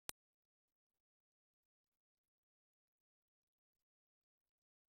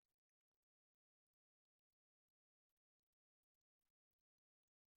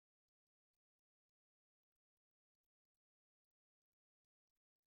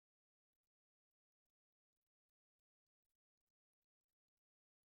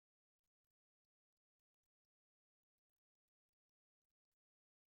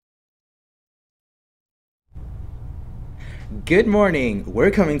Good morning.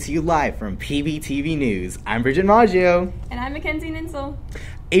 We're coming to you live from PBTV News. I'm Bridget Maggio. And I'm Mackenzie Ninsel.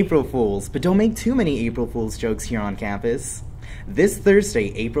 April Fools, but don't make too many April Fools jokes here on campus. This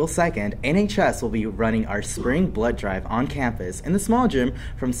Thursday, April 2nd, NHS will be running our spring blood drive on campus in the small gym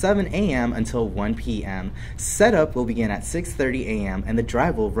from 7 a.m. until 1 p.m. Setup will begin at 6:30 a.m. and the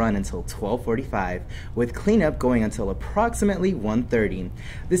drive will run until 12:45, with cleanup going until approximately 1:30.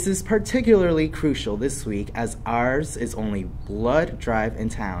 This is particularly crucial this week as ours is only blood drive in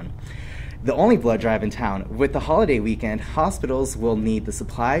town. The only blood drive in town. With the holiday weekend, hospitals will need the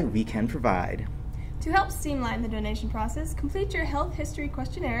supply we can provide. To help streamline the donation process, complete your health history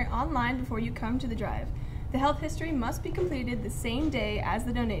questionnaire online before you come to the drive. The health history must be completed the same day as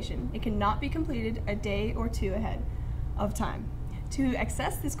the donation. It cannot be completed a day or two ahead of time. To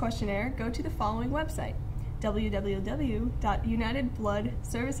access this questionnaire, go to the following website: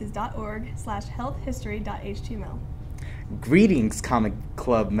 www.unitedbloodservices.org/healthhistory.html. Greetings, Comic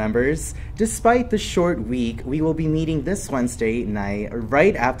Club members. Despite the short week, we will be meeting this Wednesday night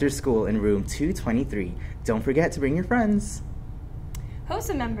right after school in room 223. Don't forget to bring your friends.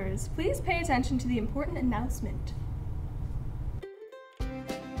 HOSA members, please pay attention to the important announcement.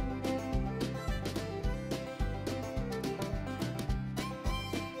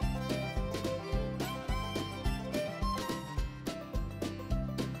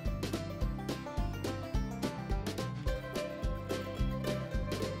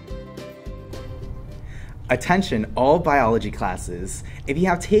 Attention all biology classes. If you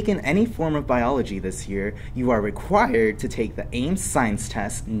have taken any form of biology this year, you are required to take the Ames Science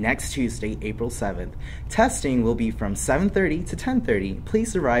Test next Tuesday, April 7th. Testing will be from 7:30 to 10:30.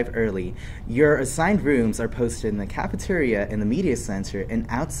 Please arrive early. Your assigned rooms are posted in the cafeteria in the media center and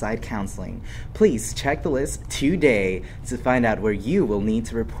outside counseling. Please check the list today to find out where you will need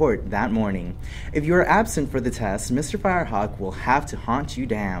to report that morning. If you are absent for the test, Mr. Firehawk will have to hunt you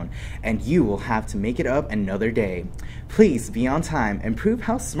down, and you will have to make it up another day. Please be on time and prove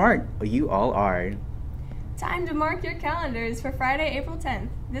how smart you all are. Time to mark your calendars for Friday, April 10th.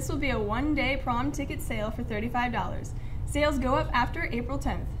 This will be a one-day prom ticket sale for $35. Sales go up after April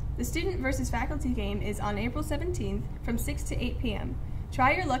 10th. The student versus faculty game is on April 17th from 6 to 8 p.m.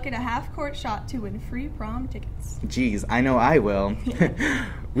 Try your luck at a half-court shot to win free prom tickets. Geez, I know I will.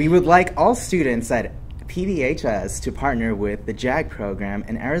 We would like all students at PVHS to partner with the JAG program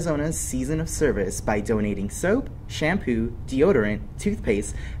and Arizona's Season of Service by donating soap, shampoo, deodorant,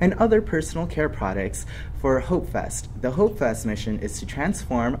 toothpaste, and other personal care products for Hope Fest. The Hope Fest mission is to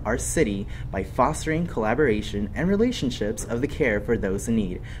transform our city by fostering collaboration and relationships of the care for those in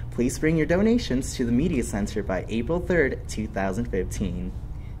need. Please bring your donations to the Media Center by April 3rd, 2015.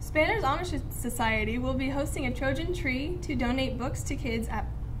 Spanners Honor Society will be hosting a Trojan Tree to donate books to kids at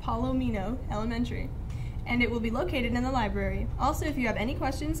Palomino Elementary, and it will be located in the library. Also, if you have any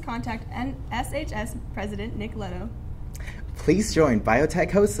questions, contact SHS President Nick Leto. Please join Biotech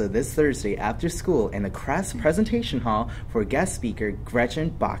HOSA this Thursday after school in the CREST Presentation Hall for guest speaker Gretchen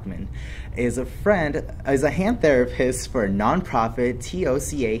Bachman. Is a hand therapist for a nonprofit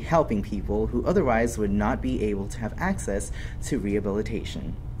TOCA helping people who otherwise would not be able to have access to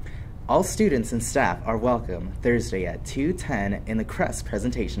rehabilitation. All students and staff are welcome Thursday at 2:10 in the CREST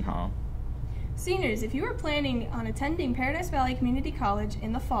Presentation Hall. Seniors, if you are planning on attending Paradise Valley Community College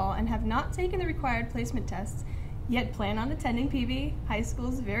in the fall and have not taken the required placement tests, yet plan on attending PV High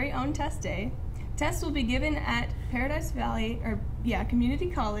School's very own test day, tests will be given at Paradise Valley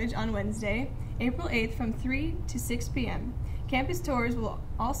Community College on Wednesday, April 8th from 3 to 6 p.m. Campus tours will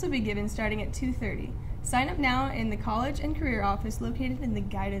also be given starting at 2:30. Sign up now in the College and Career Office located in the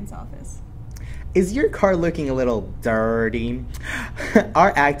Guidance Office. Is your car looking a little dirty?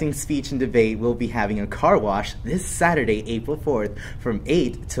 Our acting, speech, and debate will be having a car wash this Saturday, April 4th from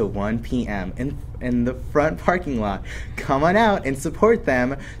 8 to 1 p.m. in the front parking lot. Come on out and support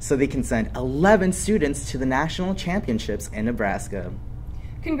them so they can send 11 students to the national championships in Nebraska.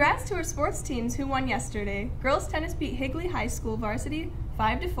 Congrats to our sports teams who won yesterday. Girls tennis beat Higley High School varsity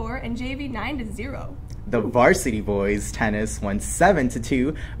 5-4 and JV 9-0. The varsity boys tennis won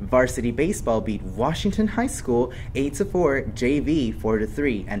 7-2. Varsity baseball beat Washington High School 8-4, JV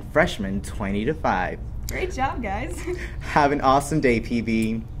 4-3, and freshmen 20-5. Great job, guys. Have an awesome day,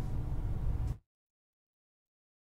 PB.